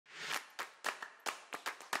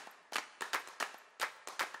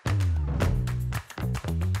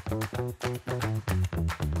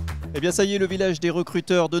Eh bien ça y est, le village des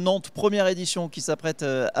recruteurs de Nantes, première édition qui s'apprête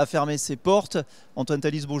à fermer ses portes. Antoine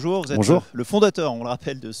Tallis, bonjour. Vous êtes le fondateur, on le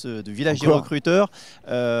rappelle, du village des recruteurs.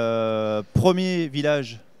 Premier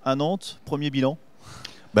village à Nantes, premier bilan.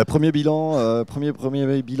 Premier bilan,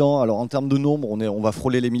 premier bilan. Alors en termes de nombre, on va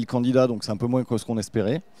frôler les 1000 candidats, donc c'est un peu moins que ce qu'on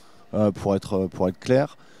espérait, pour être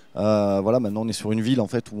clair. Voilà, maintenant on est sur une ville en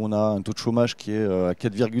fait où on a un taux de chômage qui est à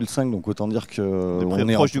 4,5, donc autant dire que on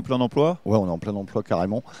est proche du plein emploi. Ouais, on est en plein emploi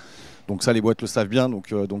carrément. Donc ça, les boîtes le savent bien.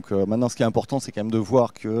 Donc maintenant, ce qui est important, c'est quand même de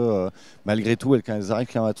voir que malgré tout, elles arrivent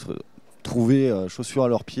quand même à trouver chaussures à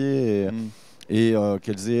leurs pieds et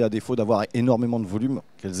qu'elles aient, à défaut d'avoir énormément de volume,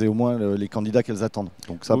 qu'elles aient au moins les candidats qu'elles attendent.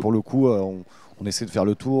 Donc ça, pour le coup, on essaie de faire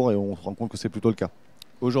le tour et on se rend compte que c'est plutôt le cas.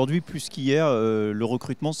 Aujourd'hui, plus qu'hier, le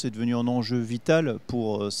recrutement, c'est devenu un enjeu vital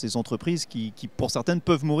pour ces entreprises qui, pour certaines,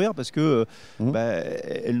 peuvent mourir parce que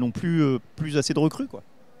elles n'ont plus assez de recrues, quoi.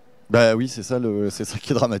 Bah oui, c'est ça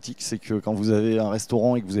qui est dramatique, c'est que quand vous avez un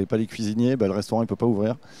restaurant et que vous n'avez pas les cuisiniers, le restaurant ne peut pas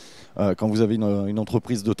ouvrir. Quand vous avez une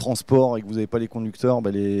entreprise de transport et que vous n'avez pas les conducteurs,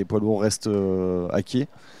 les poids lourds restent à quai.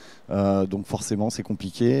 Donc forcément c'est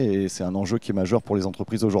compliqué et c'est un enjeu qui est majeur pour les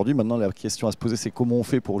entreprises aujourd'hui. Maintenant la question à se poser, c'est comment on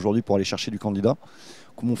fait pour aujourd'hui pour aller chercher du candidat,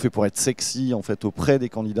 comment on fait pour être sexy en fait auprès des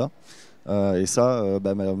candidats. Et ça,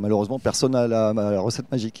 malheureusement, personne n'a la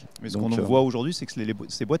recette magique. Mais ce qu'on voit aujourd'hui, c'est que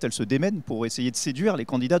ces boîtes, elles se démènent pour essayer de séduire les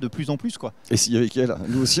candidats de plus en plus, quoi. Et si avec elles,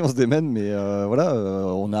 nous aussi on se démène, mais voilà,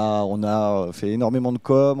 on a fait énormément de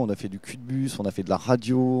com, on a fait du cul de bus, on a fait de la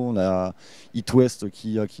radio, on a ITW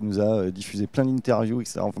qui nous a diffusé plein d'interviews,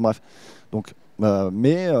 etc. Enfin, bref, donc,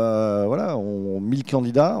 voilà, 1000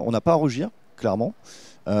 candidats, on n'a pas à rougir, clairement.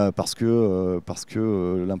 Parce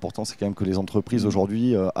que l'important c'est quand même que les entreprises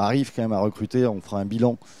aujourd'hui arrivent quand même à recruter. On fera un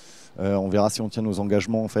bilan, on verra si on tient nos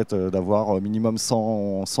engagements en fait, d'avoir minimum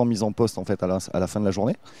 100 mises en poste en fait, à la fin de la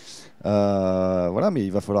journée. Voilà, mais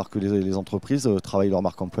il va falloir que les entreprises travaillent leur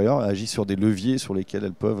marque employeur et agissent sur des leviers sur lesquels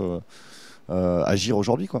elles peuvent agir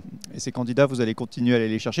aujourd'hui, quoi. Et ces candidats, vous allez continuer à aller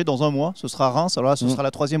les chercher dans un mois. Ce sera Reims. Alors là, ce sera la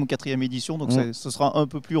 3e ou 4e édition, donc ce sera un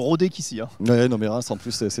peu plus rodé qu'ici, hein. Ouais, non mais Reims, en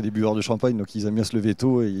plus, c'est des buveurs de champagne, donc ils aiment bien se lever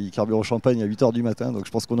tôt et ils carburent au champagne à 8 h du matin, donc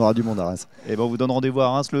je pense qu'on aura du monde à Reims. Et on vous donne rendez-vous à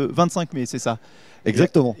Reims le 25 mai, c'est ça?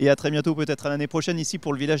 Exactement. Et à très bientôt, peut-être à l'année prochaine, ici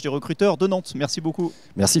pour le village des recruteurs de Nantes. Merci beaucoup.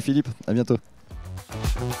 Merci Philippe, à bientôt.